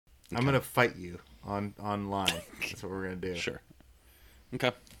I'm gonna fight you online. That's what we're gonna do. Sure.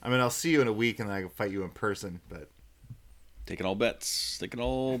 Okay. I mean, I'll see you in a week, and then I can fight you in person. But taking all bets.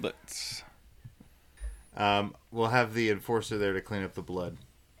 We'll have the enforcer there to clean up the blood.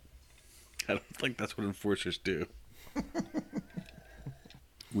 I don't think that's what enforcers do.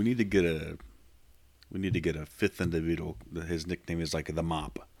 We need to get a fifth Undebeatable. His nickname is like the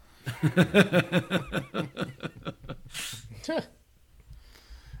Mop.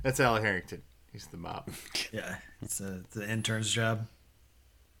 That's Al Harrington. He's the Mop. Yeah, it's the intern's job.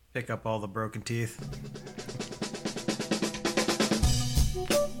 Pick up all the broken teeth.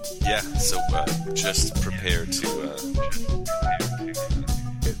 Yeah, so just prepare to.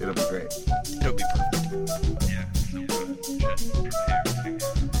 It'll be great. It'll be perfect. Yeah, so just prepare to.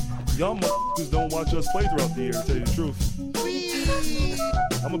 Y'all motherfuckers don't watch us play throughout the year, to tell you the truth.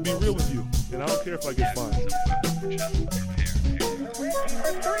 I'm gonna be real with you, and I don't care if I get fined.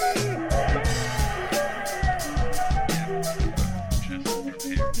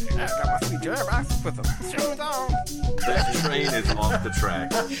 That train is off the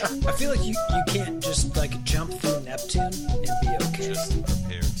track. I feel like you can't just like jump through Neptune and be okay. Just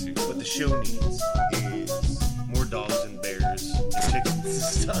prepare to. What the show needs is more dogs and bears and chickens and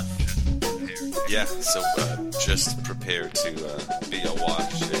stuff. Yeah, so just prepare to be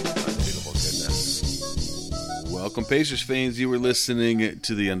awash in unbeatable goodness. Welcome, Pacers fans. You were listening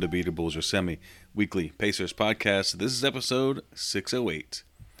to the Undebeatables, your semi-weekly Pacers podcast. This is episode 608.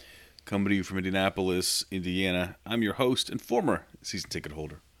 Coming to you from Indianapolis, Indiana. I'm your host and former season ticket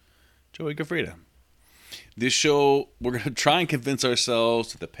holder, Joey Gafrida. This show, we're going to try and convince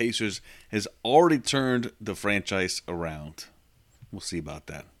ourselves that the Pacers has already turned the franchise around. We'll see about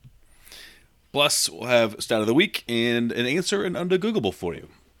that. Plus, we'll have Stat of the Week and an answer and Undegoogable for you.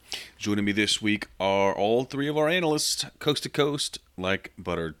 Joining me this week are all three of our analysts, coast to coast, like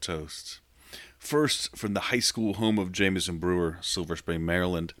buttered toast. First, from the high school home of Jameson Brewer, Silver Spring,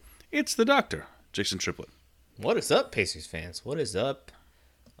 Maryland, it's the doctor, Jason Triplett. What is up, Pacers fans? What is up?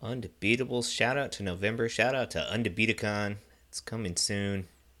 Undebeatables. Shout out to November. Shout out to Undebeatacon. It's coming soon.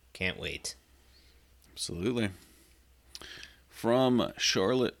 Can't wait. Absolutely. From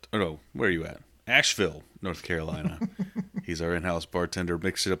Charlotte, where are you at? Asheville, North Carolina. He's our in-house bartender,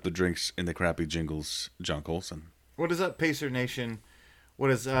 mixing up the drinks in the crappy jingles, John Colson. What is up, Pacer Nation?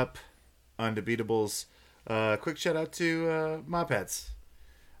 What is up, Undebeatables? Quick shout out to Mop Heads.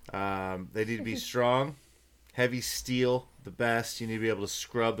 They need to be strong, heavy steel, the best. You need to be able to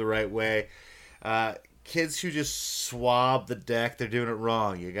scrub the right way. Kids who just swab the deck, they're doing it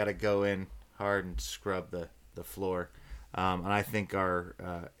wrong. You got to go in hard and scrub the floor. And I think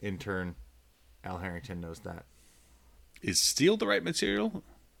our intern, Al Harrington, knows that. Is steel the right material?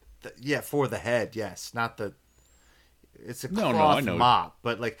 Yeah, for the head, yes. Not the... It's a cloth I know. mop,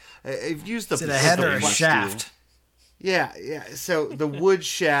 but like, I've used the... Is it a head or a shaft? Steel. Yeah. So the wood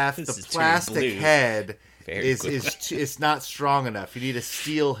shaft, the plastic head is it's not strong enough. You need a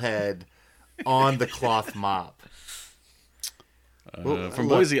steel head on the cloth mop. From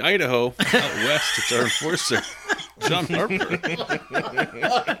Boise, Idaho, out west, it's our enforcer, John Harper.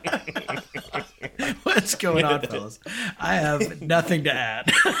 What's going on, fellas? I have nothing to add.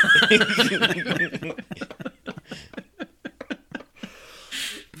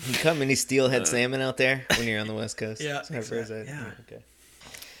 You caught many steelhead salmon out there when you're on the West Coast? Yeah, exactly. yeah. Okay.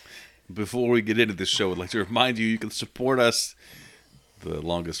 Before we get into the show, I'd like to remind you can support us, the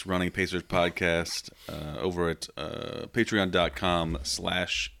longest-running Pacers podcast, over at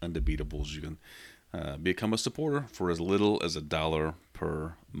patreon.com/undebeatables. You can become a supporter for as little as $1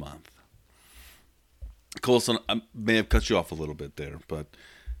 per month. Colson, I may have cut you off a little bit there, but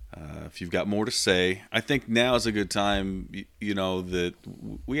if you've got more to say, I think now is a good time. You know, that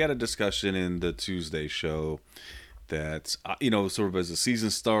we had a discussion in the Tuesday show that, sort of as the season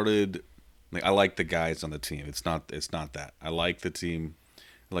started, like, I like the guys on the team. It's not that. I like the team.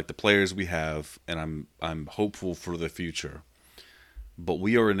 I like the players we have, and I'm hopeful for the future. But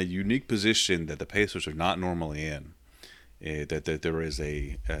we are in a unique position that the Pacers are not normally in. That there is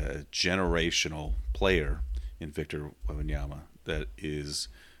a generational player in Victor Wembanyama that is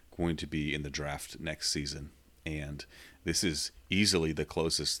going to be in the draft next season, and this is easily the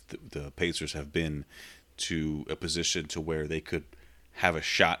closest the Pacers have been to a position to where they could have a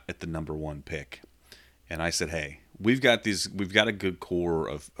shot at the number one pick. And I said, hey, we've got a good core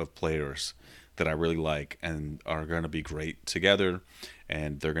of players that I really like and are going to be great together,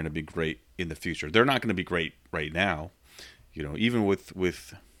 and they're going to be great in the future. They're not going to be great right now, even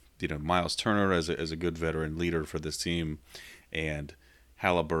with Miles Turner as a good veteran leader for this team, and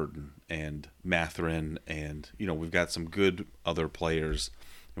Halliburton and Mathurin, and we've got some good other players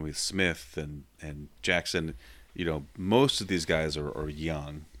and with Smith and Jackson, most of these guys are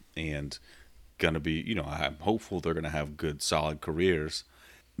young and going to be, I'm hopeful they're going to have good, solid careers.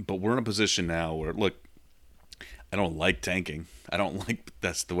 But we're in a position now where, look, I don't like tanking. I don't like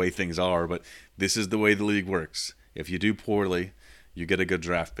that's the way things are, but this is the way the league works. If you do poorly, you get a good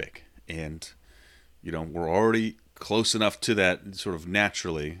draft pick. And, we're already close enough to that sort of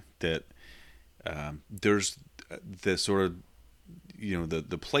naturally that there's the sort of,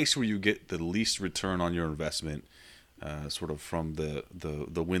 the place where you get the least return on your investment sort of from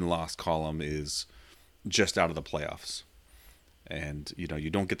the win-loss column is just out of the playoffs. And, you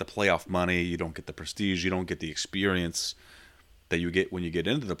don't get the playoff money, you don't get the prestige, you don't get the experience that you get when you get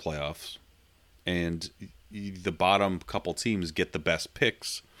into the playoffs. And the bottom couple teams get the best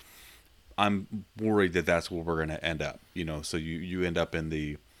picks. I'm worried that that's where we're going to end up, so you end up in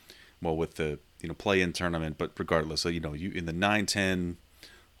the, with the, play-in tournament, but regardless, so, you in the 9, 10,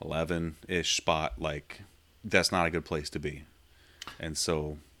 11-ish spot, like, that's not a good place to be. And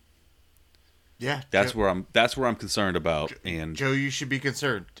so... Yeah, that's Joe, where I'm concerned about. And Joe, you should be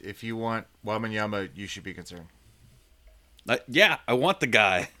concerned. If you want Wembanyama, you should be concerned. I want the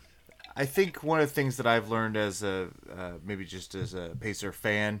guy. I think one of the things that I've learned as maybe just as a Pacer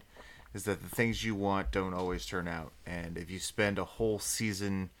fan is that the things you want don't always turn out. And if you spend a whole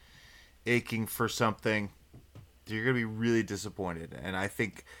season aching for something, you're going to be really disappointed. And I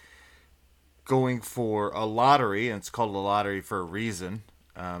think going for a lottery, and it's called a lottery for a reason.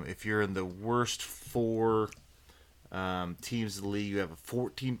 If you're in the worst 4 teams in the league, you have a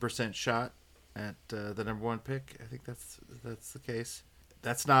 14% shot at the number 1 pick. I think that's the case.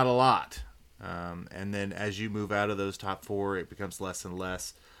 That's not a lot. And then as you move out of those top 4, it becomes less and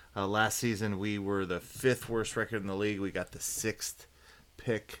less. Last season, we were the 5th worst record in the league. We got the 6th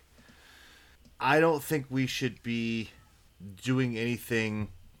pick. I don't think we should be doing anything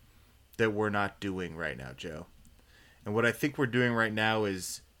that we're not doing right now, Joe. And what I think we're doing right now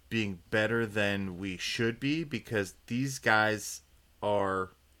is being better than we should be, because these guys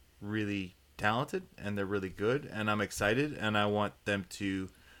are really talented and they're really good, and I'm excited and I want them to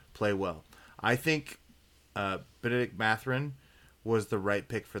play well. I think Benedict Mathurin was the right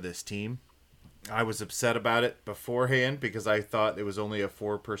pick for this team. I was upset about it beforehand because I thought it was only a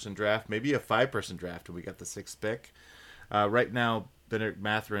 4-person draft, maybe a 5-person draft when we got the 6th pick. Right now, Benedict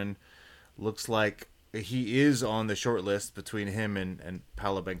Mathurin looks like he is on the short list between him and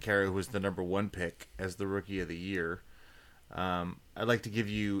Paolo Banchero, who was the number 1 pick as the Rookie of the Year. I'd like to give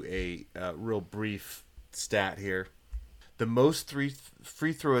you a real brief stat here. The most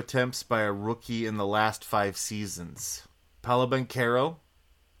free throw attempts by a rookie in the last 5 seasons. Paolo Banchero,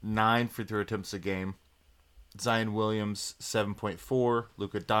 9 free throw attempts a game. Zion Williams, 7.4.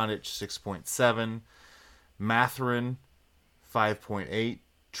 Luka Doncic, 6.7. Mathurin, 5.8.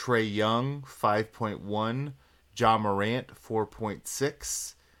 Trae Young, 5.1. Ja Morant,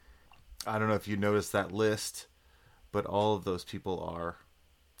 4.6. I don't know if you noticed that list, but all of those people are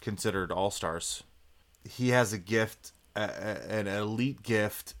considered all-stars. He has a gift, an elite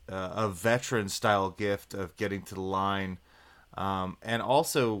gift, a veteran-style gift of getting to the line, and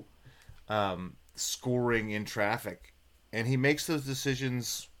also scoring in traffic. And he makes those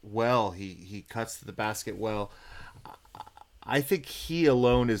decisions well. He cuts to the basket well. I think he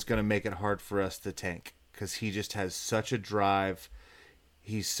alone is going to make it hard for us to tank because he just has such a drive.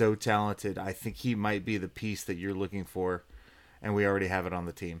 He's so talented. I think he might be the piece that you're looking for, and we already have it on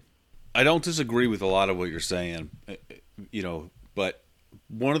the team. I don't disagree with a lot of what you're saying, but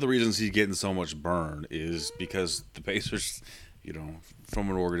one of the reasons he's getting so much burn is because the Pacers,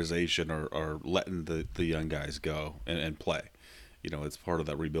 from an organization are letting the young guys go and play. It's part of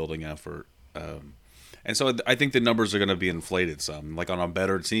that rebuilding effort. And so I think the numbers are going to be inflated some. Like on a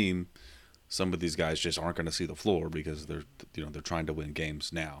better team, some of these guys just aren't going to see the floor because they're trying to win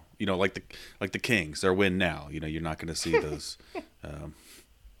games now. Like the Kings, they're win now. You're not going to see those.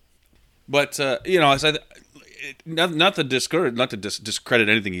 I said, not to discredit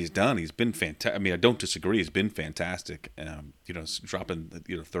anything he's done. He's been fantastic. I mean, I don't disagree. He's been fantastic. Dropping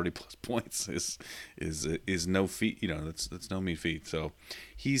 30 plus points is no feat. That's no mean feat. So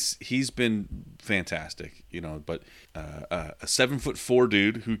he's been fantastic. But a 7'4"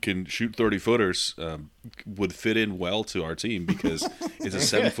 dude who can shoot 30-footers would fit in well to our team because it's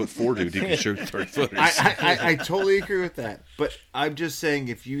a 7'4" dude who can shoot 30-footers. I totally agree with that. But I'm just saying,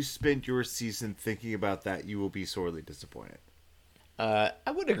 if you spent your season thinking about that, you will be sorely disappointed. I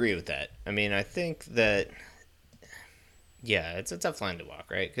would agree with that. I mean, I think that, yeah, it's a tough line to walk,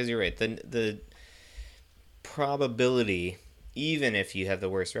 right? Because you're right. The probability, even if you have the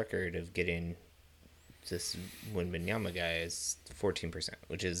worst record, of getting this Wembanyama guy is 14%,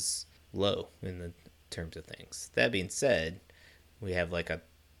 which is low in the terms of things. That being said, we have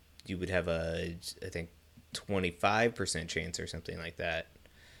you would have I think 25% chance or something like that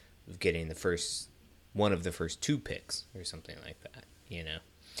of getting one of the first 2 picks or something like that,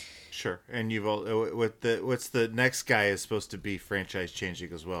 Sure. And you've all what's the next guy is supposed to be franchise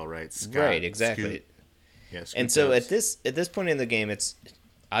changing as well, right? Scott, right, exactly. Scoot. Yeah, Scoot and so Tubbs. at this point in the game, it's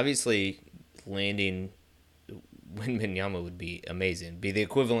obviously landing Wembanyama would be amazing. Be the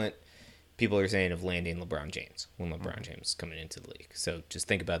equivalent, people are saying, of landing LeBron James when LeBron James is coming into the league. So just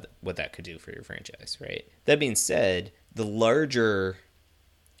think about what that could do for your franchise, right? That being said, the larger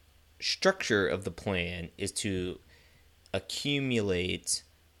structure of the plan is to accumulate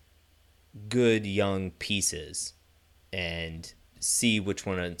good young pieces and see which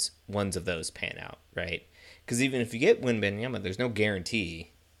ones of those pan out, right? Because even if you get Wembanyama, there's no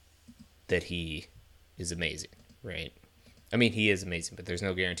guarantee that he is amazing, right? I mean, he is amazing, but there's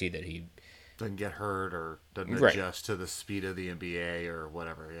no guarantee that he doesn't get hurt or doesn't Right. adjust to the speed of the NBA or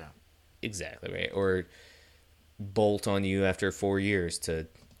whatever. Yeah, exactly, right? Or bolt on you after 4 years to,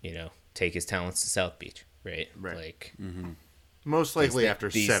 take his talents to South Beach, right? Right. Like, most likely These- after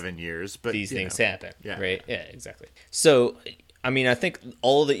these- 7 years, but these you things know. happen, Yeah. right? Yeah, exactly. So, I mean, I think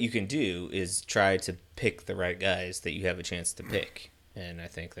all that you can do is try to pick the right guys that you have a chance to pick. And I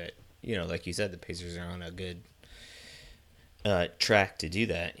think that, like you said, the Pacers are on a good track to do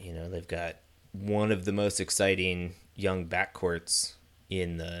that. They've got one of the most exciting young backcourts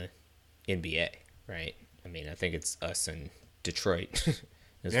in the NBA, right? I mean, I think it's us and Detroit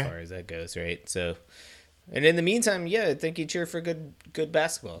as Yeah. far as that goes, right? So, and in the meantime, yeah, I think you cheer for good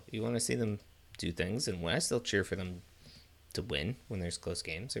basketball. You want to see them do things, and I still cheer for them to win when there's close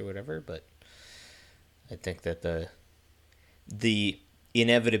games or whatever. But I think that the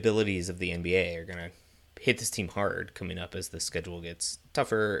inevitabilities of the NBA are gonna hit this team hard coming up as the schedule gets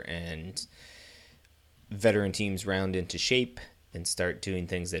tougher and veteran teams round into shape and start doing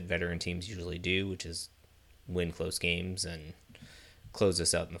things that veteran teams usually do, which is win close games and close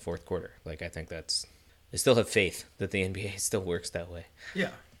us out in the fourth quarter. Like, I think I still have faith that the NBA still works that way.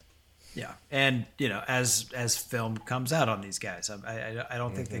 Yeah. Yeah. And, as film comes out on these guys, I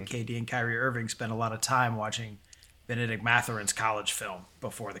don't think that KD and Kyrie Irving spent a lot of time watching Benedict Matherin's college film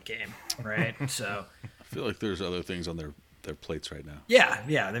before the game, right? So, I feel like there's other things on their plates right now.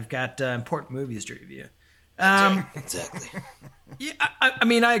 yeah, they've got important movies to review. Exactly. Yeah, I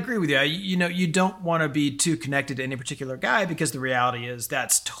mean, I agree with you. You don't want to be too connected to any particular guy because the reality is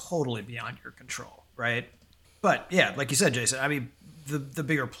that's totally beyond your control, right? But yeah, like you said, Jason, I mean, the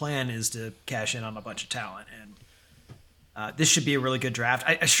bigger plan is to cash in on a bunch of talent, and this should be a really good draft.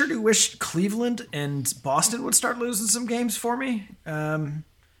 I sure do wish Cleveland and Boston would start losing some games for me,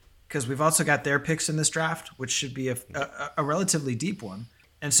 because we've also got their picks in this draft, which should be a relatively deep one.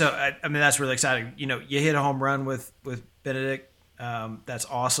 And so, I mean, that's really exciting. You hit a home run with Benedict. That's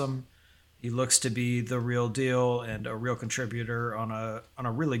awesome. He looks to be the real deal and a real contributor on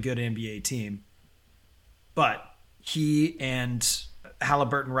a really good NBA team. But he and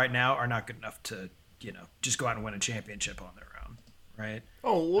Halliburton right now are not good enough to, just go out and win a championship on their own, right?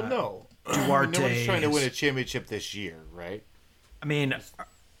 Oh, well, no. Duarte No one's trying to win a is- championship this year, right? I mean,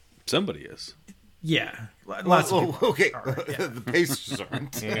 Somebody is. yeah, lots of people okay. are, yeah. The Pacers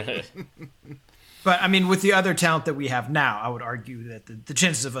aren't. But I mean, with the other talent that we have now, I would argue that the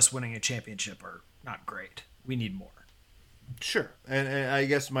chances of us winning a championship are not great. We need more. Sure. And I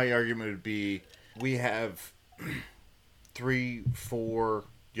guess my argument would be we have 3-4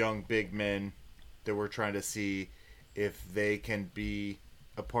 young big men that we're trying to see if they can be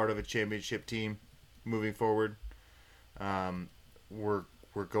a part of a championship team moving forward.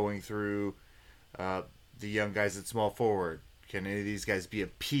 We're going through the young guys at small forward. Can any of these guys be a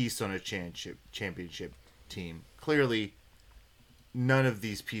piece on a championship team? Clearly, none of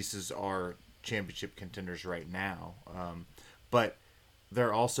these pieces are championship contenders right now. But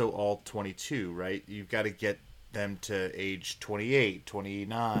they're also all 22, right? You've got to get them to age 28,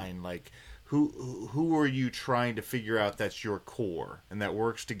 29. Like, who are you trying to figure out that's your core and that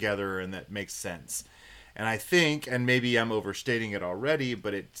works together and that makes sense? And I think, and maybe I'm overstating it already,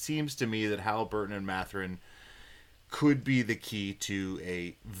 but it seems to me that Halliburton and Matherin could be the key to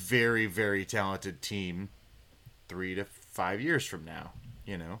a very, very talented team 3 to 5 years from now.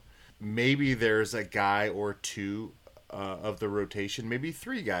 Maybe there's a guy or two of the rotation, maybe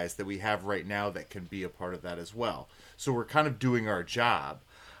 3 guys that we have right now that can be a part of that as well. So we're kind of doing our job.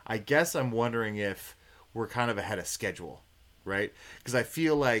 I guess I'm wondering if we're kind of ahead of schedule, right? Because I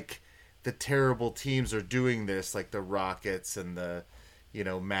feel like the terrible teams are doing this, like the Rockets and the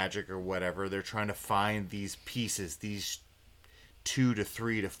Magic or whatever. They're trying to find these pieces, these 2 to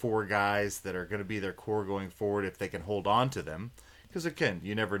 3 to 4 guys that are going to be their core going forward if they can hold on to them. Because, again,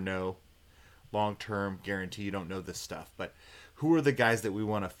 you never know. Long-term guarantee, you don't know this stuff. But who are the guys that we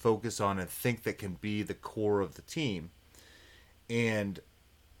want to focus on and think that can be the core of the team? And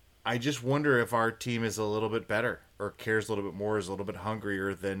I just wonder if our team is a little bit better or cares a little bit more, is a little bit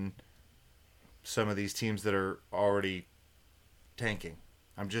hungrier than some of these teams that are already tanking.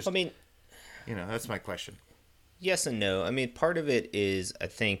 That's my question. Yes and no. I mean, part of it is I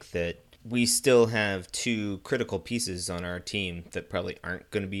think that we still have 2 critical pieces on our team that probably aren't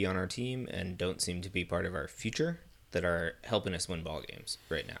going to be on our team and don't seem to be part of our future that are helping us win ball games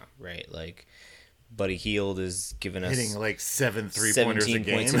right now, right? Like, Buddy Hield is giving us hitting like 7 3-pointers a 17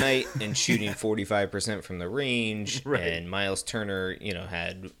 game. points a night and shooting 45% from the range. Right. And Miles Turner,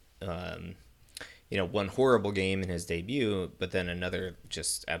 had one horrible game in his debut, but then another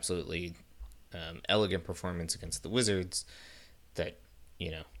just absolutely elegant performance against the Wizards that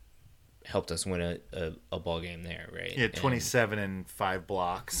helped us win a ball game there, right? Yeah, 27 and 5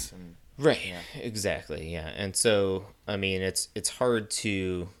 blocks. And right, exactly, yeah. And so, I mean, it's hard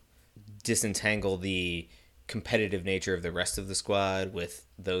to disentangle the competitive nature of the rest of the squad with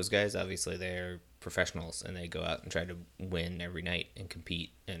those guys. Obviously, they're professionals, and they go out and try to win every night and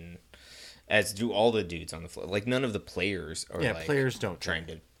compete, and as do all the dudes on the floor. Like, none of the players are players don't trying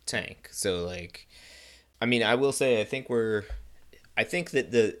to tank. So, like, I mean, I will say I think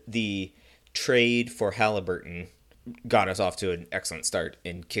that the trade for Halliburton got us off to an excellent start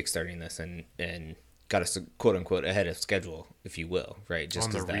in kickstarting this and got us, quote unquote, ahead of schedule, if you will, right? Just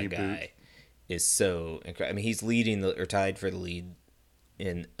because that guy is so incredible. I mean, he's tied for the lead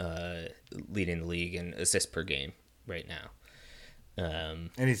in leading the league in assists per game right now. And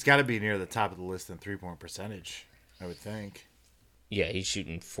he's got to be near the top of the list in 3-point percentage, I would think. Yeah, he's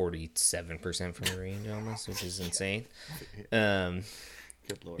shooting 47% from the range almost, which is insane.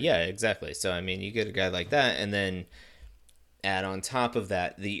 Good Lord. Yeah, exactly. So, I mean, you get a guy like that, and then add on top of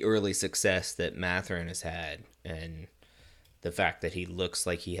that the early success that Mathurin has had, and the fact that he looks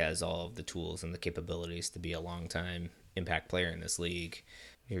like he has all of the tools and the capabilities to be a long-time impact player in this league.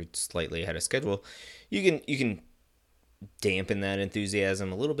 You're slightly ahead of schedule. You can dampen that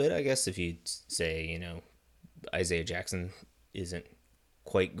enthusiasm a little bit, I guess, if you say, Isaiah Jackson isn't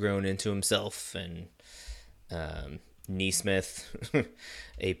quite grown into himself, and Neesmith,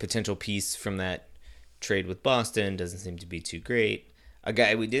 a potential piece from that trade with Boston, doesn't seem to be too great. A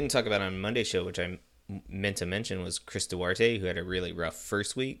guy we didn't talk about on Monday's show, which I meant to mention, was Chris Duarte, who had a really rough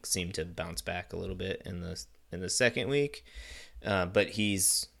first week, seemed to bounce back a little bit in the second week, but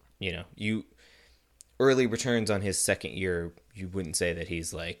he's early returns on his second year. You wouldn't say that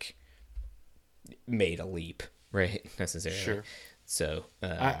he's like made a leap, right? Necessarily. Sure. So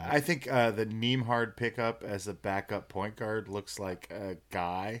I think the Nembhard pickup as a backup point guard looks like a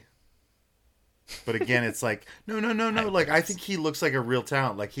guy. But again, it's like no. Like, I think he looks like a real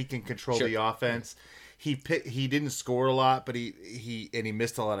talent. Like, he can control the offense. He didn't score a lot, but he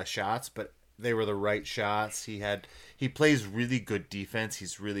missed a lot of shots, but they were the right shots. He plays really good defense.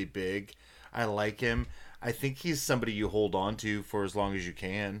 He's really big. I like him. I think he's somebody you hold on to for as long as you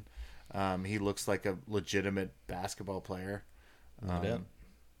can. He looks like a legitimate basketball player.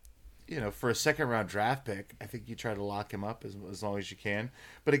 For a second-round draft pick, I think you try to lock him up as long as you can.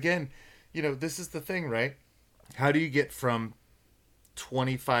 But again, this is the thing, right? How do you get from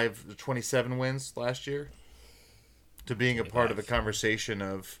 25 to 27 wins last year to being a part of the conversation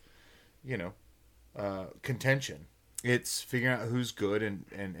of, contention? It's figuring out who's good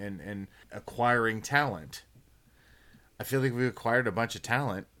and acquiring talent. I feel like we've acquired a bunch of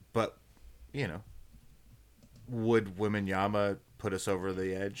talent, but, would Wembanyama put us over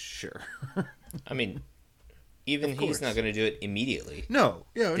the edge? Sure. I mean, even he's not going to do it immediately. No.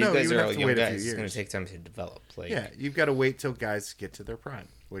 These guys are all young guys. It's going to take time to develop. You've got to wait till guys get to their prime,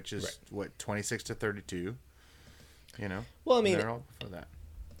 which is, 26 to 32. Well, I mean, they're all before that.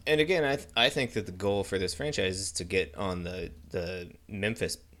 And again, I think that the goal for this franchise is to get on the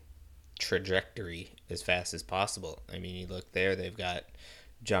Memphis trajectory as fast as possible. I mean, you look there, they've got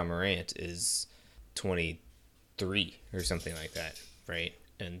John Morant is 23 or something like that, right?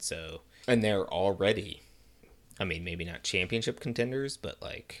 And they're already, I mean, maybe not championship contenders, but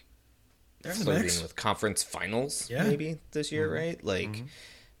like they're in the flirting mix with conference finals maybe this year, right? Like,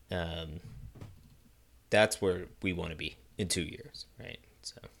 that's where we want to be in 2 years, right?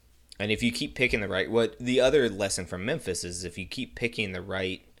 So, and if you keep picking the other lesson from Memphis is if you keep picking the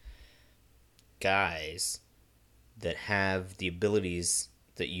right guys that have the abilities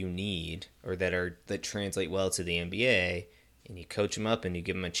that you need or that translate well to the NBA and you coach them up and you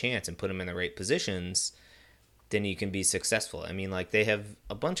give them a chance and put them in the right positions, then you can be successful. I mean, like, they have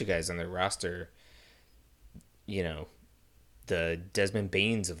a bunch of guys on their roster, you know, the Desmond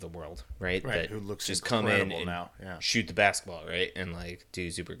Baines of the world, right? Right, That who looks just come in incredible and now, yeah. shoot the basketball, right? And, like,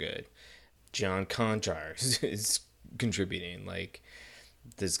 do super good. John Conchar is contributing. Like,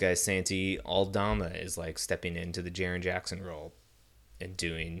 this guy Santi Aldama is, like, stepping into the Jaren Jackson role and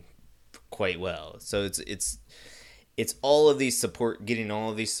doing quite well. So it's all of these support, getting all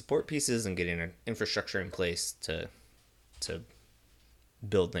of these support pieces and getting an infrastructure in place to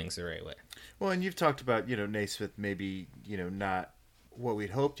build things the right way. Well, and you've talked about, Naismith maybe, not what we'd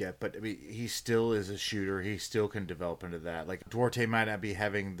hoped yet, but I mean, he still is a shooter. He still can develop into that. Like, Duarte might not be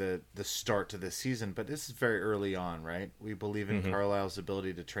having the start to this season, but this is very early on, right? We believe in Carlisle's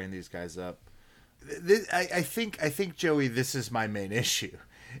ability to train these guys up. I think, Joey, this is my main issue,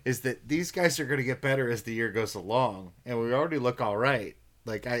 is that these guys are going to get better as the year goes along, and we already look all right.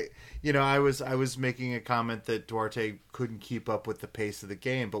 Like, I was making a comment that Duarte couldn't keep up with the pace of the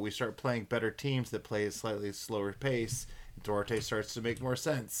game, but we start playing better teams that play a slightly slower pace. Duarte starts to make more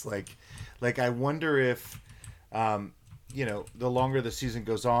sense. Like I wonder if, the longer the season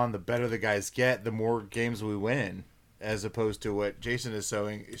goes on, the better the guys get, the more games we win, as opposed to what Jason is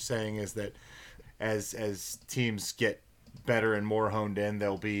saying is that as teams get better and more honed in,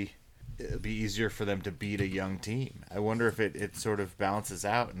 it'll be easier for them to beat a young team. I wonder if it sort of balances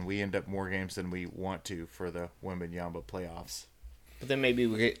out and we end up more games than we want to for the Wembanyama playoffs. But then maybe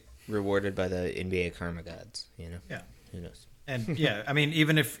we get rewarded by the NBA karma gods, Yeah. Who knows? And yeah, I mean,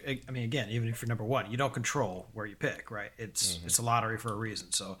 even if you're number one, you don't control where you pick, right? It's a lottery for a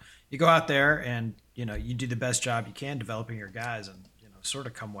reason. So you go out there and, you do the best job you can developing your guys and, sort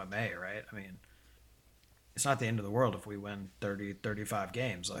of come what may, right? I mean, it's not the end of the world if we win 30, 35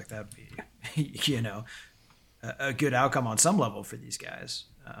 games. Like, that'd be, a good outcome on some level for these guys.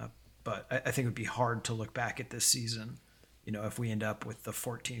 But I think it would be hard to look back at this season, if we end up with the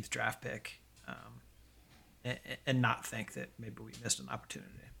 14th draft pick and not think that maybe we missed an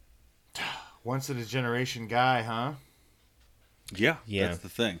opportunity. Once in a generation guy, huh? Yeah, that's the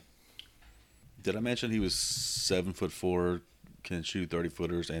thing. Did I mention he was 7'4", can shoot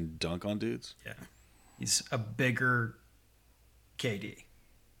 30-footers and dunk on dudes? Yeah. He's a bigger KD.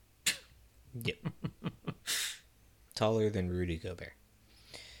 Yep. Taller than Rudy Gobert.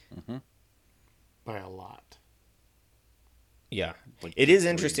 Mm-hmm. By a lot. Yeah. Like it is 3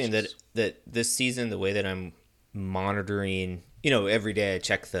 interesting inches. that this season, the way that I'm monitoring, every day I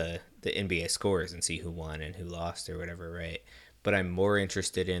check the NBA scores and see who won and who lost or whatever, right? But I'm more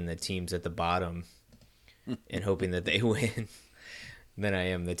interested in the teams at the bottom and hoping that they win than I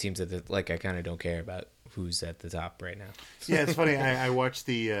am the teams that, I kind of don't care about who's at the top right now. Yeah, it's funny. I watched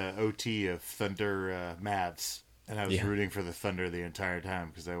the OT of Thunder Mavs, and I was rooting for the Thunder the entire time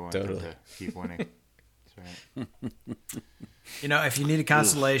because I wanted them to keep winning. That's right. If you need a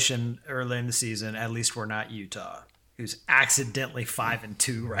consolation early in the season, at least we're not Utah, who's accidentally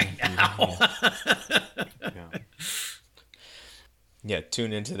 5-2 right now. Yeah,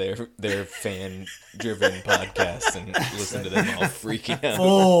 tune into their fan-driven podcast and listen to them all freaking out.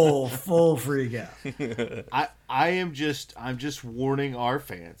 Full freak out. I'm just warning our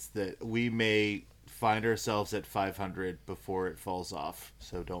fans that we may find ourselves at 500 before it falls off.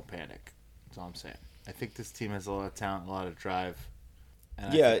 So don't panic. That's all I'm saying. I think this team has a lot of talent, a lot of drive.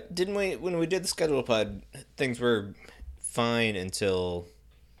 And Didn't we, when we did the schedule pod, things were fine until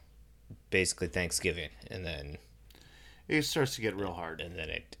basically Thanksgiving, and then it starts to get real hard. And then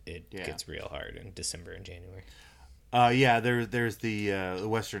it gets real hard in December and January. There's the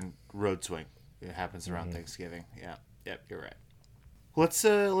Western Road Swing. It happens around Thanksgiving. Yeah. Yep, you're right.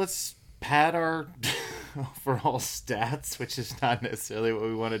 Let's pad our overall stats, which is not necessarily what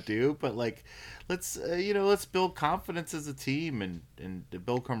we want to do, but let's build confidence as a team and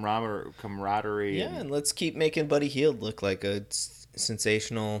build camaraderie. Yeah, and let's keep making Buddy Hield look like a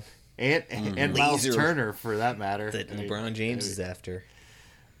sensational and Miles Turner, for that matter, that LeBron James is after.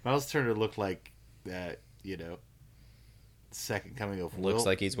 Miles Turner looked like that, second coming of Looks Wilt.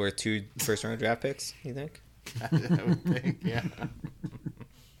 like he's worth 2 first-round draft picks, you think? I would think, yeah.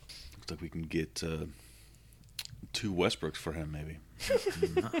 Looks like we can get 2 Westbrooks for him, maybe.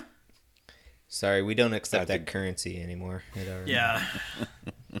 Sorry, we don't accept that currency anymore. Yeah.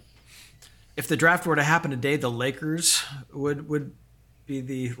 If the draft were to happen today, the Lakers would be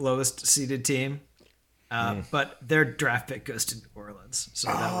the lowest seeded team. But their draft pick goes to New Orleans. So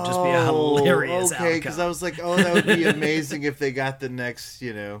that would just be a hilarious because I was like, that would be amazing if they got the next,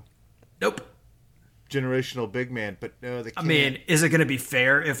 Nope. generational big man, but no, they I can't. mean, is it going to be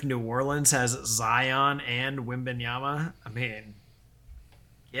fair if New Orleans has Zion and Wembanyama? I mean,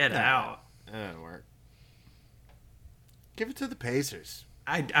 get out. That doesn't work. Give it to the Pacers.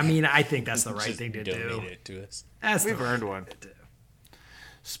 I mean, I think that's the right Just thing to donate do. it to us. That's We've the right earned thing one. to do.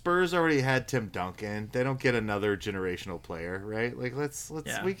 Spurs already had Tim Duncan. They don't get another generational player, right? Like, let's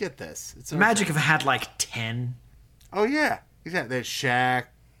Yeah. we get this. It's The our Magic turn. have had like 10. Oh yeah, exactly. There's Shaq,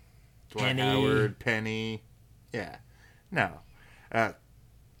 Dwight Penny. Howard, Penny. Yeah, no,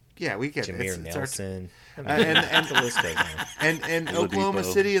 yeah, we get it. Jameer It's our Nelson. I mean, and- the list goes on. and Oladipo. Oklahoma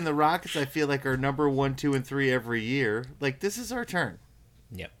City and the Rockets, I feel like are number 1, 2, and 3 every year. Like, this is our turn.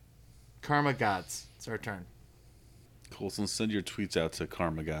 Yep. Karma gods, it's our turn. Colson, send your tweets out to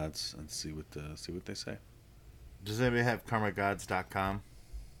Karma Gods and see what they say. Does anybody have karmagods.com?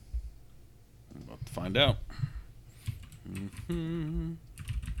 We'll have to find out.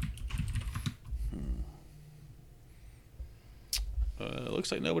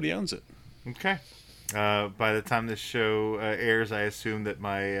 Looks like nobody owns it. Okay. By the time this show airs, I assume that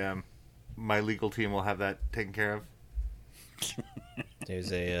my legal team will have that taken care of.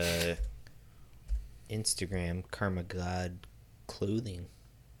 There's a Instagram Karma God clothing.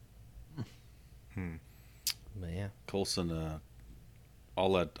 But yeah, Colson, I'll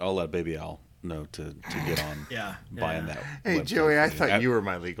let Baby Al know to get on Yeah. buying yeah. that. Hey, website Joey, I for thought you were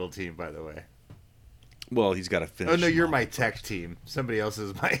my legal team, by the way. Well, he's got to finish. Oh, no, you're him my off tech first. team. Somebody else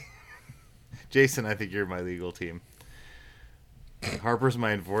is my... Jason, I think you're my legal team. Harper's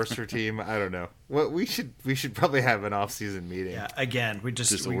my enforcer team. I don't know. What we should probably have an off-season meeting. Yeah, again, we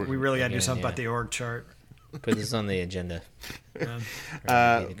Just we, a work- we really got to do Again, something yeah. about the org chart. put this on the agenda.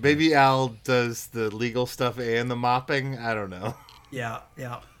 Baby Al does the legal stuff and the mopping. I don't know. Yeah,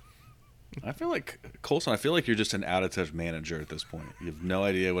 yeah. I feel like Colson. I feel like you're just an out-of-touch manager at this point. You have no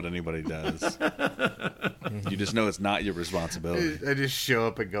idea what anybody does. You just know it's not your responsibility. I just show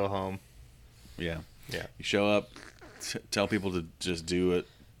up and go home. Yeah. Yeah. You show up, tell people to just do it,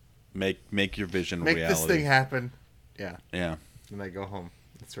 make your vision Make reality. this thing happen. Yeah. Yeah. And I go home.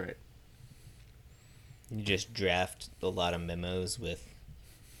 That's right. You just draft a lot of memos with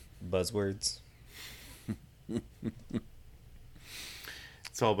buzzwords.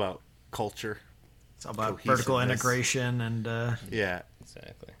 It's all about culture. It's all about vertical Cohesiveness. integration and Yeah.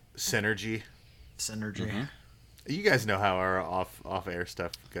 Exactly. Synergy. synergy. You guys know how our off-air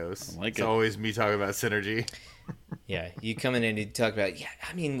stuff goes. I like it's it. always me talking about synergy. Yeah, you come in and you talk about,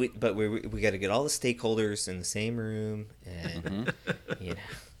 I mean, we got to get all the stakeholders in the same room, and you know,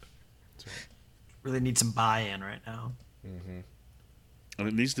 Really need some buy-in right now. And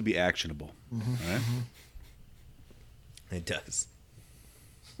it needs to be actionable. Right? it does.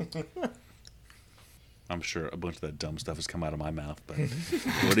 I'm sure a bunch of that dumb stuff has come out of my mouth, but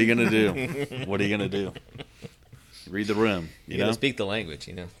what are you gonna do? What are you gonna do? Read the room, You you got know. to speak the language,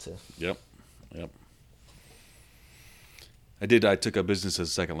 you know. Yep. I did. I took a business as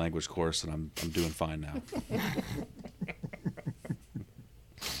a second language course, and I'm doing fine now.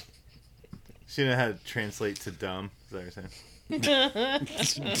 So you know how to translate to dumb? Is that what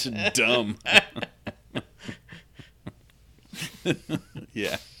you're saying? Dumb.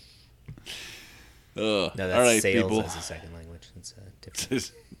 Yeah. No, that's all right, sales people. as a second language. It's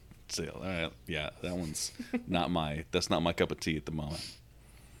different. Sale. All right. Yeah, that one's not my. That's not my cup of tea at the moment.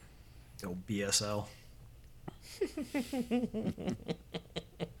 Go BSL.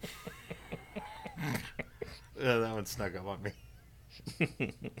 That one snuck up on me.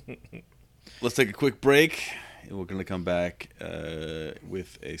 Let's take a quick break, and we're going to come back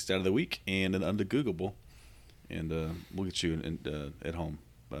with a stat of the week and an undegoogable, and we'll get you at home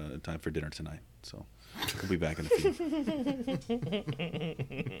in time for dinner tonight. So we'll be back in a few.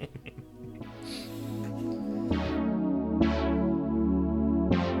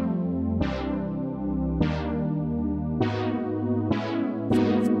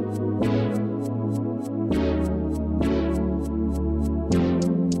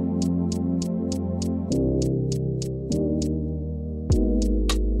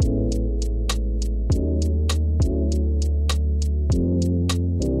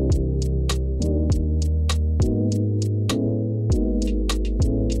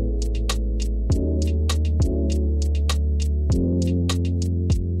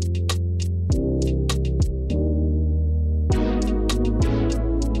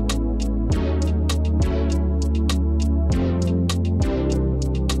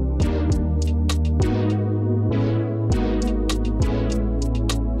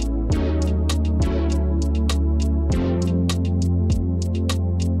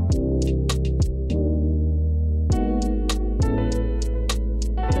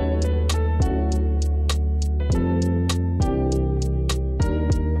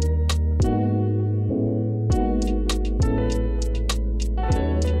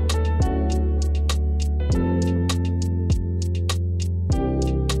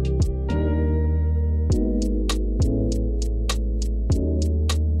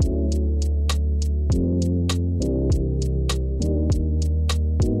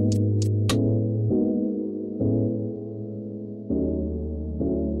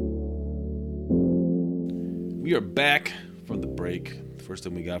 We are back from the break. The first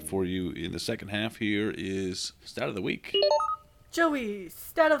thing we got for you in the second half here is Stat of the Week. Joey,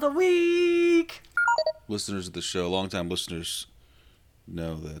 stat of the week. Listeners of the show, longtime listeners,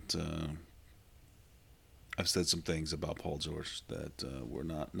 know that I've said some things about Paul George that were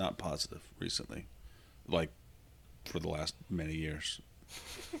not positive recently, like for the last many years.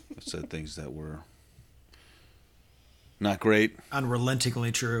 I've said things that were not great.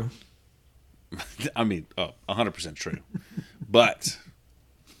 Unrelentingly true. I mean, 100% true. But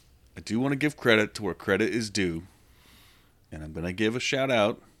I do want to give credit to where credit is due. And I'm going to give a shout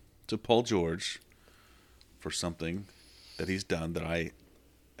out to Paul George for something that he's done that I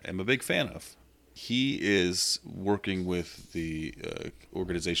am a big fan of. He is working with the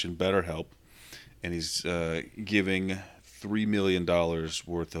organization BetterHelp, and he's giving $3 million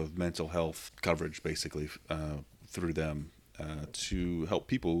worth of mental health coverage, basically, through them to help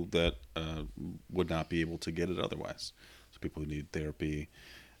people that would not be able to get it otherwise. So people who need therapy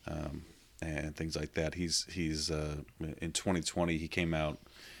and things like that. He's in 2020 he came out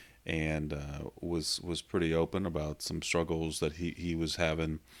and was pretty open about some struggles that he was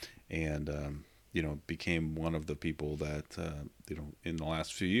having, and became one of the people that in the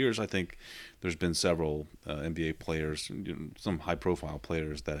last few years, I think there's been several NBA players, some high profile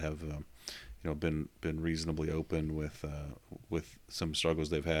players that have been reasonably open with some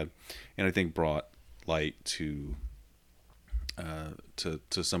struggles they've had, and I think brought light to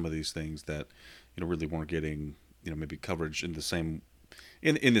some of these things that really weren't getting maybe coverage in the same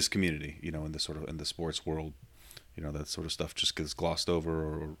in this community, in the sports world. That sort of stuff just gets glossed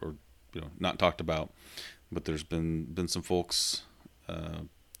over or not talked about. But there's been some folks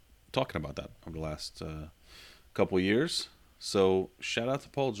talking about that over the last couple of years. So shout out to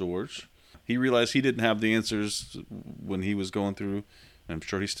Paul George. He realized he didn't have the answers when he was going through, and I'm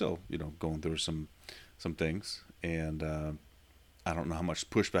sure he's still going through some things. And I don't know how much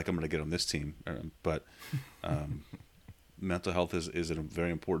pushback I'm going to get on this team, but mental health is a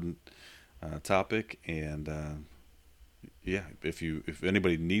very important topic, and if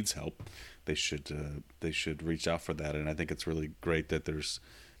anybody needs help, they should reach out for that. And I think it's really great that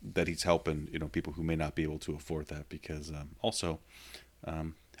he's helping people who may not be able to afford that, because also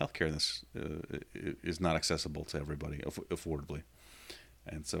healthcare in this is not accessible to everybody affordably,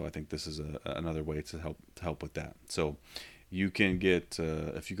 and so I think this is another way to help with that. So you can get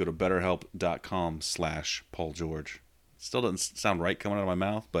if you go to betterhelp.com/Paul George. Still doesn't sound right coming out of my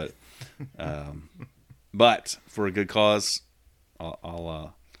mouth, but but for a good cause,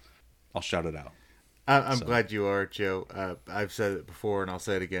 I'll shout it out. I'm glad you are, Joe. I've said it before, and I'll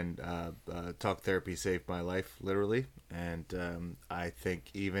say it again. Talk therapy saved my life, literally. And I think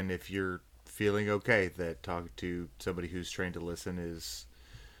even if you're feeling okay, that talking to somebody who's trained to listen is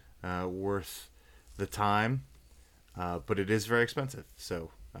worth the time. But it is very expensive.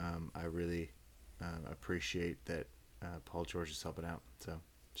 So I really appreciate that Paul George is helping out. So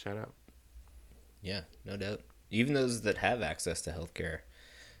shout out. Yeah, no doubt. Even those that have access to healthcare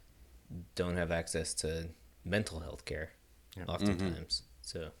don't have access to mental health care oftentimes.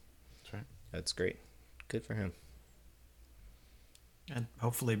 So that's right. That's great. Good for him. And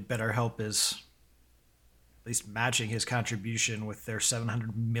hopefully BetterHelp is at least matching his contribution with their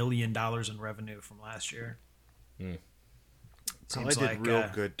 $700 million in revenue from last year. Seems did like real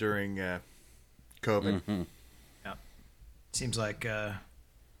good during COVID. Yeah. Seems like they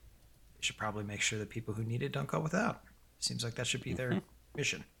should probably make sure that people who need it don't go without. Seems like that should be their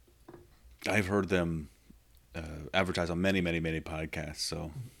mission. I've heard them advertise on many podcasts,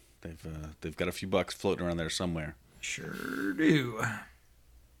 so they've got a few bucks floating around there somewhere. Sure do.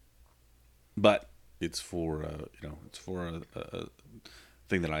 But it's for a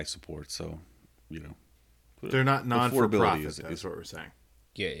thing that I support, so they're not non-for-profit. That's what we're saying.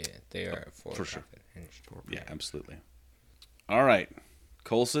 Yeah, they are for sure. Profit. Yeah, absolutely. All right,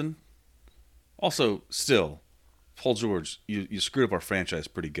 Colson. Also, still, Paul George, you screwed up our franchise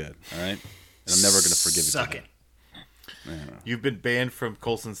pretty good. All right, and I'm never going to forgive you. Suck it. You've been banned from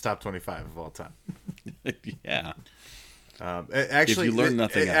Colson's top 25 of all time. Yeah. Actually, if you learn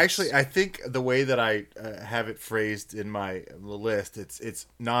nothing else. Actually, I think the way that I have it phrased in my list, it's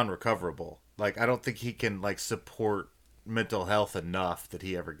non-recoverable. Like, I don't think he can support mental health enough that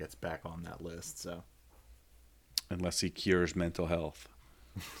he ever gets back on that list. So, unless he cures mental health,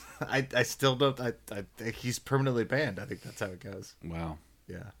 I still don't. I think he's permanently banned. I think that's how it goes. Wow.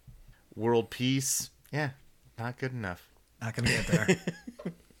 Yeah. World peace. Yeah. Not good enough. Not gonna get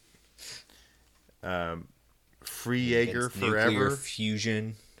there. Free Jaeger forever. Nuclear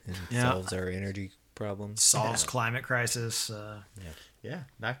fusion solves our energy problems. Solves climate crisis. Yeah,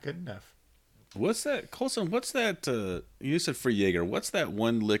 not good enough. What's that, Colson? What's that? You said for Jaeger. What's that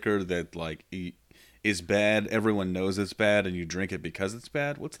one liquor that like is bad? Everyone knows it's bad, and you drink it because it's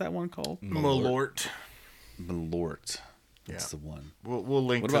bad. What's that one called? Malort. Malort. Yeah. That's the one. We'll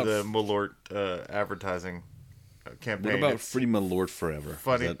link to the Malort advertising campaign. What about free Malort forever?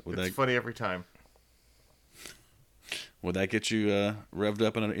 Funny. It's funny every time. Would that get you revved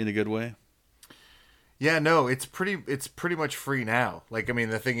up in a good way? Yeah, no, it's pretty much free now. Like, I mean,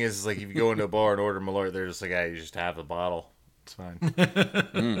 the thing is, like, if you go into a bar and order Malort, they're just like, you just have the bottle. It's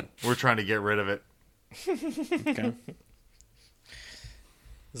fine. We're trying to get rid of it. Okay.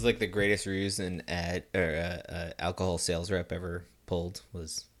 It's like the greatest ruse an alcohol sales rep ever pulled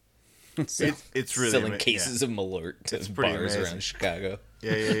was It's really selling cases of Malort to bars amazing. around Chicago.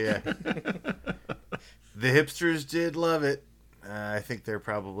 Yeah. The hipsters did love it. I think they're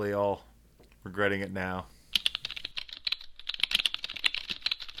probably all regretting it now.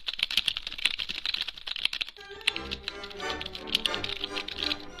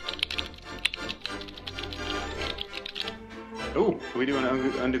 Oh, are we doing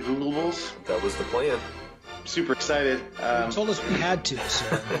Undebeatables? That was the plan. Super excited. You told us we had to, so.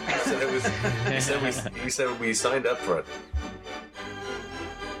 He said we signed up for it.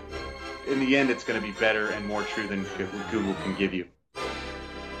 In the end, it's going to be better and more true than Google can give you.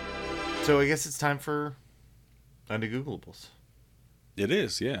 So I guess it's time for Undegooglables. It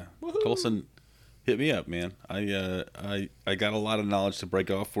is, yeah. Woo-hoo. Colson, hit me up, man. I got a lot of knowledge to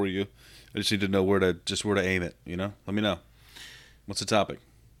break off for you. I just need to know where to aim it. You know, let me know. What's the topic?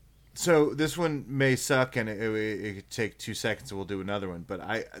 So this one may suck, and it could take 2 seconds, and we'll do another one.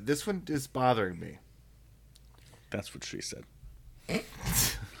 But this one is bothering me. That's what she said.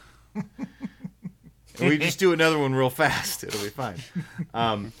 We just do another one real fast. It'll be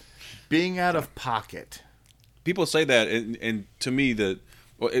fine. Being out of pocket. People say that, and to me, the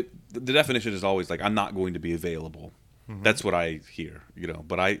definition is always like, I'm not going to be available. Mm-hmm. That's what I hear, you know.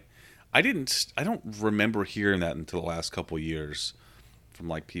 But I don't remember hearing that until the last couple of years from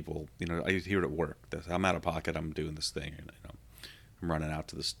like people. You know, I hear it at work. I'm out of pocket. I'm doing this thing. And, you know, I'm running out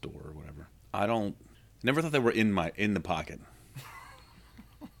to the store or whatever. Never thought they were in the pocket.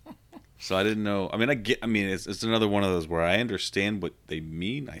 So I didn't know. I mean, it's another one of those where I understand what they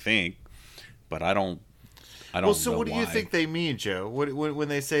mean, I think, but I don't. Well, so know what do you why. think they mean, Joe? When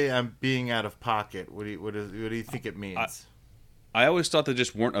they say I'm being out of pocket, what do you think it means? I always thought they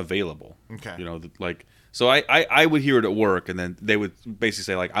just weren't available. Okay. You know, like, so I would hear it at work, and then they would basically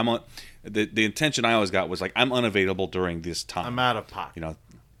say, like, I'm on. The intention I always got was like, I'm unavailable during this time. I'm out of pocket. You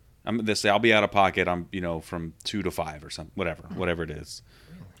know, they say I'll be out of pocket. I'm, you know, from 2 to 5 or something, whatever it is.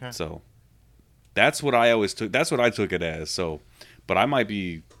 Okay. So that's what I always took. That's what I took it as. So, but I might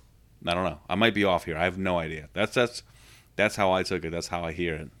be. I don't know. I might be off here. I have no idea. That's how I took it. That's how I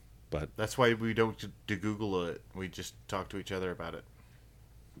hear it. But that's why we don't Google it. We just talk to each other about it.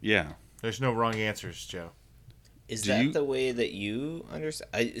 Yeah. There's no wrong answers, Joe. Is that the way that you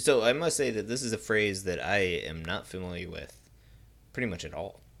understand? So I must say that this is a phrase that I am not familiar with pretty much at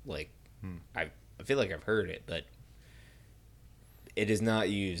all. Like, I feel like I've heard it, but it is not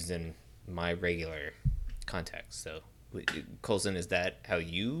used in my regular context. So, Colson, is that how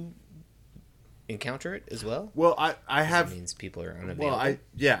you encounter it as well? Well, I have. It means people are unavailable.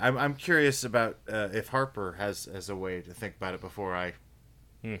 Well, I'm curious about if Harper has a way to think about it before I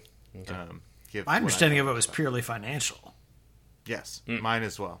give. My understanding of it was purely financial. Yes, mine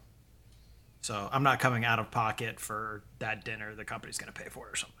as well. So I'm not coming out of pocket for that dinner the company's going to pay for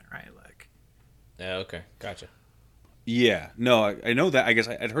or something, right? Like. Yeah. Okay. Gotcha. Yeah. No, I know that. I guess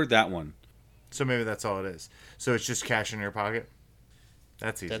I'd heard that one. So maybe that's all it is. So it's just cash in your pocket?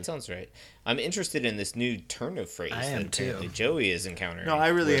 That's easy. That sounds right. I'm interested in this new turn of phrase that apparently Joey is encountering. No, I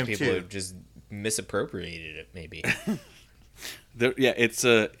really am people too. have just misappropriated it, maybe. It's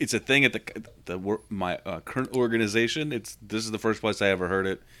a thing at my current organization. This is the first place I ever heard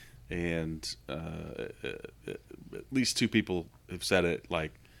it, and at least 2 people have said it.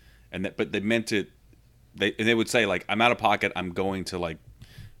 Like, but they meant it. They would say, like, I'm out of pocket. I'm going to, like,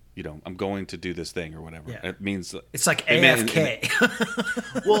 you know, I'm going to do this thing or whatever. Yeah. It means it's like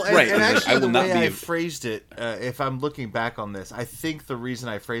AFK. Well, and, right. And actually, the way I be phrased it, if I'm looking back on this, I think the reason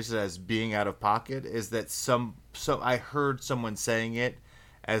I phrased it as being out of pocket is that I heard someone saying it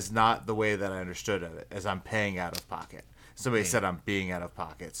as not the way that I understood it, as I'm paying out of pocket. Somebody said I'm being out of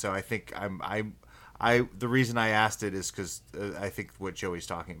pocket, so I think the reason I asked it is because I think what Joey's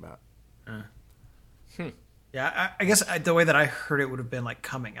talking about. Yeah, I guess the way that I heard it would have been like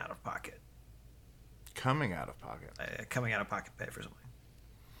coming out of pocket. Coming out of pocket. Coming out of pocket pay for something.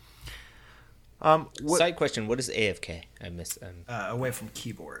 Side question: what is AFK? I missed. Away from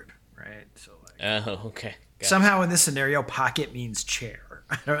keyboard, right? So like, Oh, okay. Gotcha. somehow in this scenario, pocket means chair.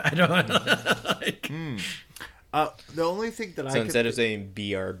 I don't like, The only thing that So instead of saying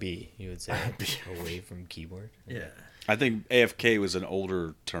BRB, you would say away from keyboard. yeah. I think AFK was an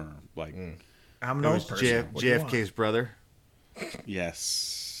older term. Like, I'm an it old was person. What do you want? JFK's brother.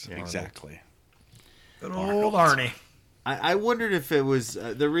 yes, exactly. Good old Arnie. I wondered if it was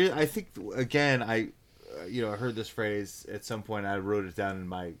the real. I think again, I heard this phrase at some point. I wrote it down in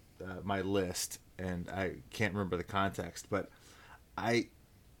my my list, and I can't remember the context. But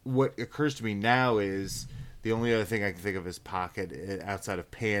what occurs to me now is the only other thing I can think of as pocket outside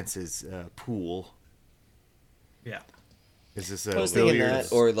of pants is pool. Yeah. Is this I a was thinking billiards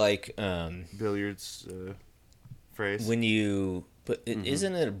that, or like billiards phrase? when you but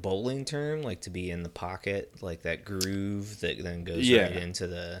isn't it a bowling term, like to be in the pocket, like that groove that then goes right into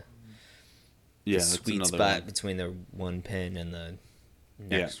the That's sweet another spot one. between the one pin and the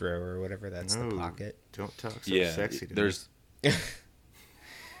next row or whatever? That's the pocket. Don't talk so sexy to there's.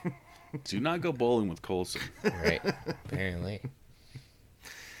 Do not go bowling with Coulson. Right, apparently.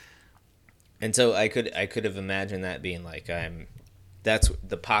 And so I could have imagined that being like that's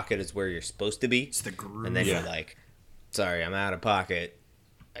the pocket is where you're supposed to be. It's the groove. And then you're like, sorry, I'm out of pocket.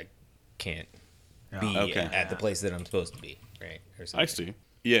 I can't be at the place that I'm supposed to be, right? Or something. I see.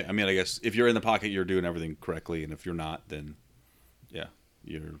 Yeah, I mean, I guess if you're in the pocket, you're doing everything correctly, and if you're not, then yeah,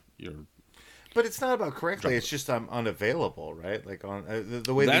 you're. But it's not about correctly. It's just I'm unavailable, right? Like on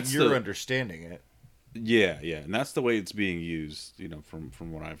the way that you're understanding it. Yeah, and that's the way it's being used,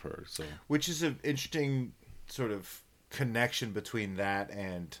 from what I've heard. So, which is an interesting sort of connection between that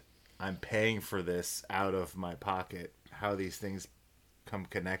and I'm paying for this out of my pocket. How these things come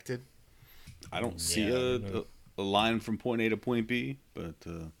connected. I don't see a line from point A to point B, but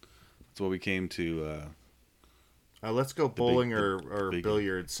that's what we came to. Let's go bowling or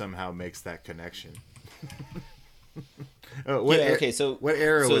billiards somehow makes that connection. What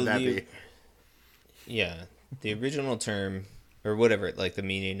era would that be? Yeah, the original term, or whatever, like the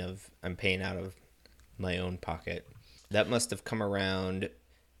meaning of I'm paying out of my own pocket, that must have come around.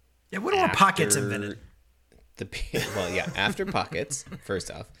 Yeah, when were pockets invented? After pockets,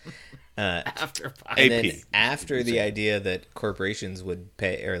 first off. After pockets. And then after the idea that corporations would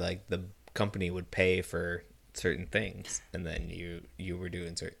pay, or like the company would pay for certain things, and then you were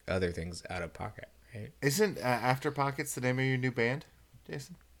doing certain other things out of pocket, right? Isn't After Pockets the name of your new band,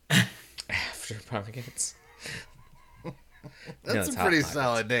 Jason? After Pockets. That's a pretty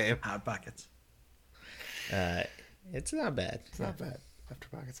solid name. Hot Pockets. It's not bad. It's not bad. After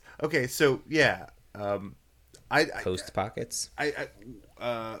Pockets. Okay, so yeah, Post Pockets.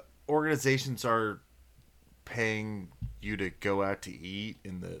 Organizations are paying you to go out to eat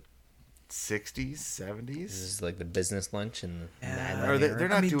in the 60s, 70s. This is like the business lunch and they're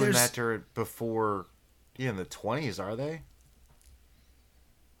not doing that before in the 20s, are they?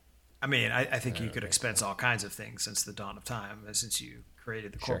 I mean, I think you could expense all kinds of things since the dawn of time, since you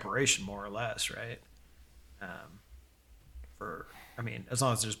created the corporation, more or less, right? As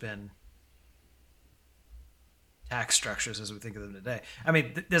long as there's been tax structures as we think of them today. I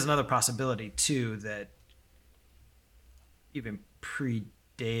mean, there's another possibility, too, that even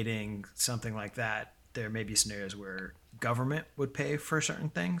predating something like that, there may be scenarios where government would pay for certain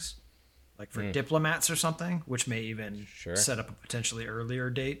things, like for diplomats or something, which may even set up a potentially earlier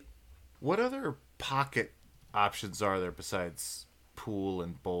date. What other pocket options are there besides pool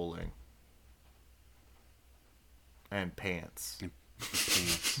and bowling? And pants.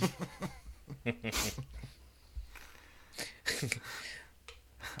 I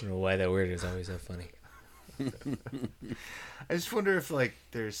don't know why that word is always so funny. I just wonder if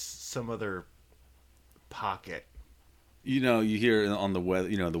there's some other pocket. You hear on the weather,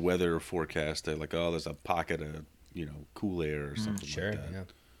 the weather forecast, they're like, oh, there's a pocket of, cool air or something like that. Yeah.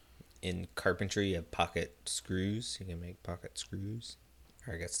 In carpentry, you have pocket screws. You can make pocket screws.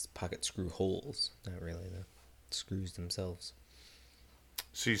 Or I guess pocket screw holes. Not really the screws themselves.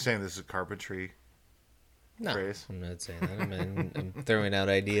 So you're saying this is carpentry phrase? I'm not saying that. I'm throwing out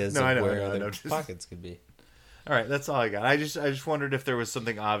ideas of where other pockets could be. All right, that's all I got. I just wondered if there was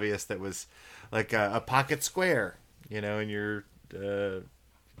something obvious that was like a pocket square, in your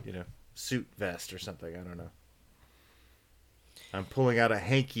suit vest or something. I don't know. I'm pulling out a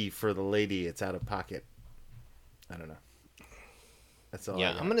hanky for the lady. It's out of pocket. I don't know. That's all.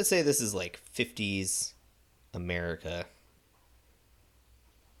 Yeah, I'm gonna say this is like 50s America.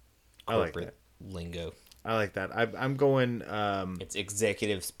 Corporate lingo. I like that. I'm going. It's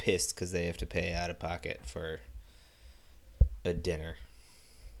executives pissed because they have to pay out of pocket for a dinner.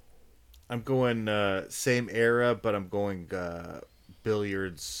 I'm going same era, but I'm going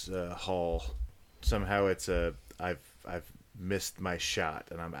billiards hall. Somehow it's I've missed my shot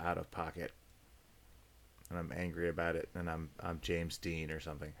and I'm out of pocket, and I'm angry about it, and I'm James Dean or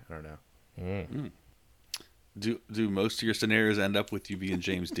something. I don't know. Do most of your scenarios end up with you being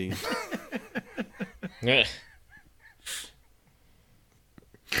James Dean? Yeah.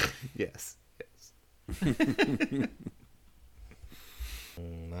 Yes.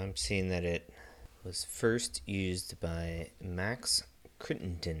 I'm seeing that it was first used by Max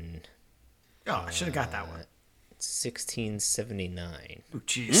Crittenden. Oh, I should have got that one. 1679. Oh,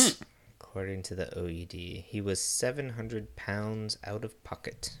 jeez. According to the OED, he was 700 pounds out of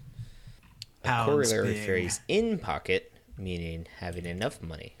pocket. Pounds A corollary being- phrase, in pocket, meaning having enough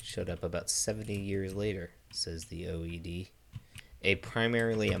money, showed up about 70 years later, says the OED. A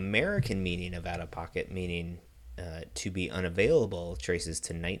primarily American meaning of out of pocket, meaning to be unavailable, traces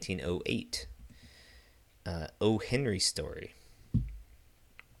to 1908. O. Henry story.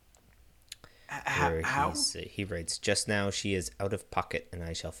 Where How? he writes, "Just now she is out of pocket, and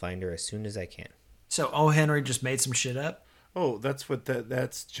I shall find her as soon as I can." So O. Henry just made some shit up? Oh, that's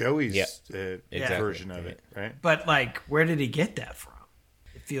Joey's Yep. Exactly. version of it, right? But, like, where did he get that from?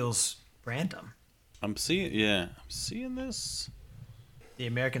 It feels random. I'm seeing this. The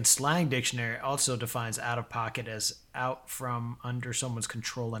American Slang Dictionary also defines out of pocket as out from under someone's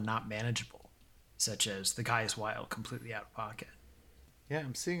control and not manageable, such as the guy is wild, completely out of pocket. Yeah,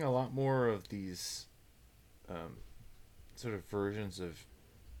 I'm seeing a lot more of these sort of versions of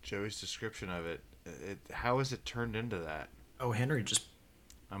Joey's description of it. How is it turned into that? Oh, Henry just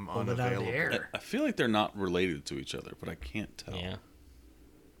I'm pulled it out of the unavailable. air. I feel like they're not related to each other, but I can't tell. Yeah.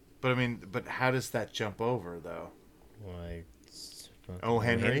 But I mean, how does that jump over though? Why? It's fucking Oh,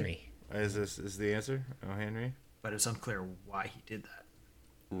 Henry? Is the answer? Oh, Henry? But it's unclear why he did that.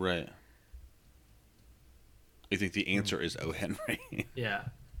 Right. I think the answer is O. Henry. Yeah.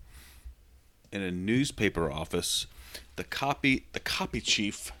 In a newspaper office, the copy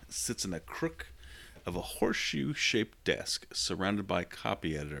chief sits in a crook of a horseshoe-shaped desk surrounded by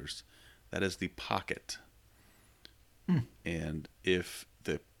copy editors. That is the pocket. And if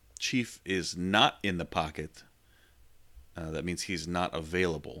the chief is not in the pocket, that means he's not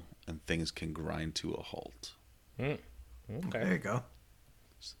available, and things can grind to a halt. There you go.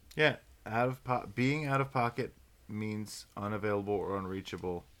 Yeah, being out of pocket means unavailable or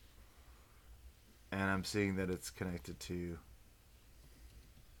unreachable, and I'm seeing that it's connected to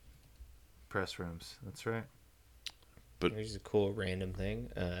press rooms. That's right. But here's a cool random thing.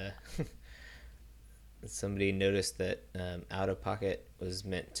 Somebody noticed that out of pocket was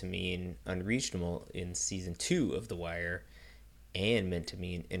meant to mean unreachable in season 2 of The Wire, and meant to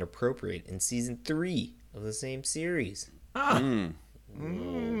mean inappropriate in season 3 of the same series. Thank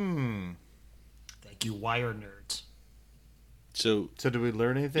you, Wire nerds. So did we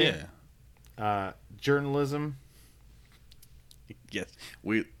learn anything? Yeah. Journalism. Yes,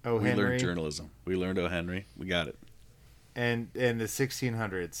 we Henry. learned journalism. We learned O. Henry. We got it. And the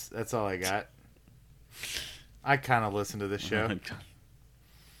 1600s. That's all I got. I kind of listened to this show.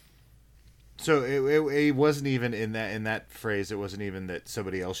 So it wasn't even in that phrase. It wasn't even that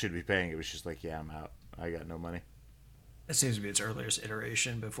somebody else should be paying. It was just like, yeah, I'm out. I got no money. That seems to be its earliest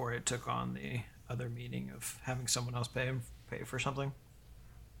iteration before it took on the other meaning of having someone else pay for something.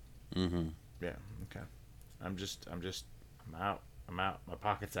 Mm-hmm. Yeah. Okay. I'm out. I'm out. My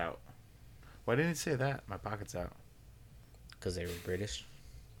pocket's out. Why didn't it say that? My pocket's out. Because they were British.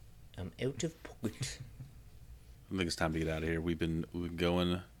 I'm out of pocket. I think it's time to get out of here. We've been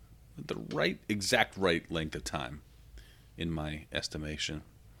going the exact right length of time, in my estimation.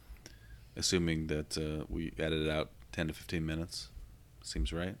 Assuming that we edited out 10 to 15 minutes.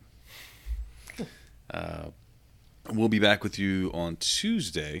 Seems right. We'll be back with you on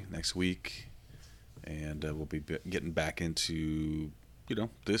Tuesday next week, and we'll be getting back into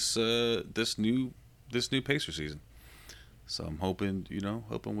this new Pacer season. So I'm hoping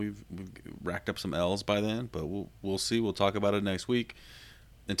we've racked up some L's by then, but we'll see. We'll talk about it next week.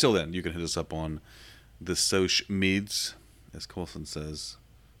 Until then, you can hit us up on the Soch Mids, as Colson says,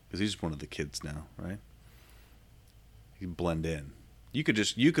 because he's just one of the kids now, right? You can blend in. You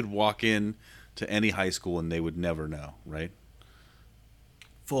could walk in to any high school and they would never know, right?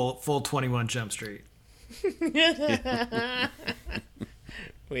 Full 21 Jump Street.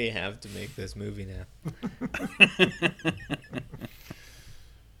 We have to make this movie now.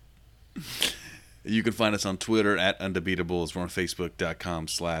 You can find us on Twitter at Undebeatables. We're on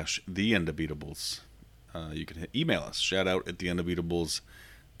Facebook.com/TheUndebeatables. You can email us, shout out at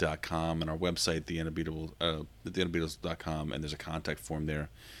TheUndebeatables.com, and our website, TheUndebeatables.com, and there's a contact form there.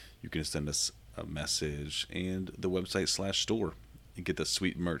 You can send us a message, and the website /store and get the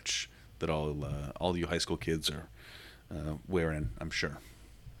sweet merch that all you high school kids are wearing, I'm sure.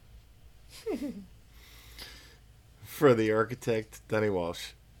 For the architect, Denny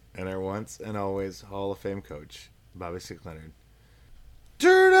Walsh, and our once and always Hall of Fame coach, Bobby Sick Leonard.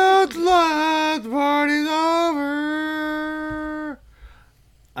 Turn out the lights, party's over.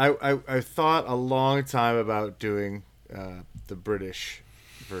 I thought a long time about doing the British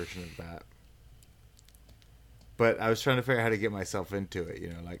version of that. But I was trying to figure out how to get myself into it,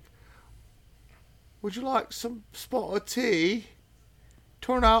 like, would you like some spot of tea?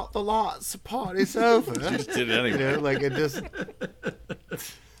 Turn out the lights, the party's over. You just did it anyway. Like it just...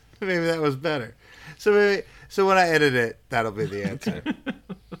 Maybe that was better. So when I edit it, that'll be the answer.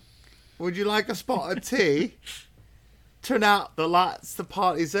 Would you like a spot of tea? Turn out the lights, the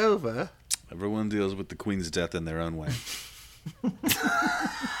party's over. Everyone deals with the Queen's death in their own way.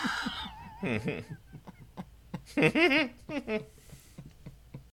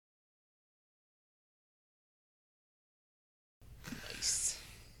 Nice.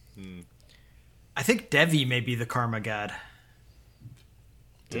 I think Devi may be the karma god.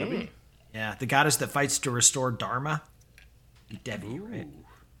 Debbie? Yeah, the goddess that fights to restore Dharma. Devi, right?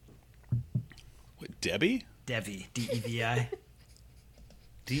 What, Debbie? Devi, D-E-V-I.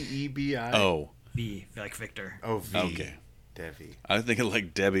 D-E-B-I? Oh. V, like Victor. Oh, V. Okay. Devi. I was thinking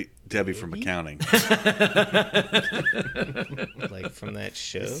like Debbie from accounting. Like from that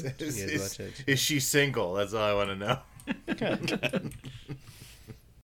show? Did you guys watch that show? Is she single? That's all I want to know.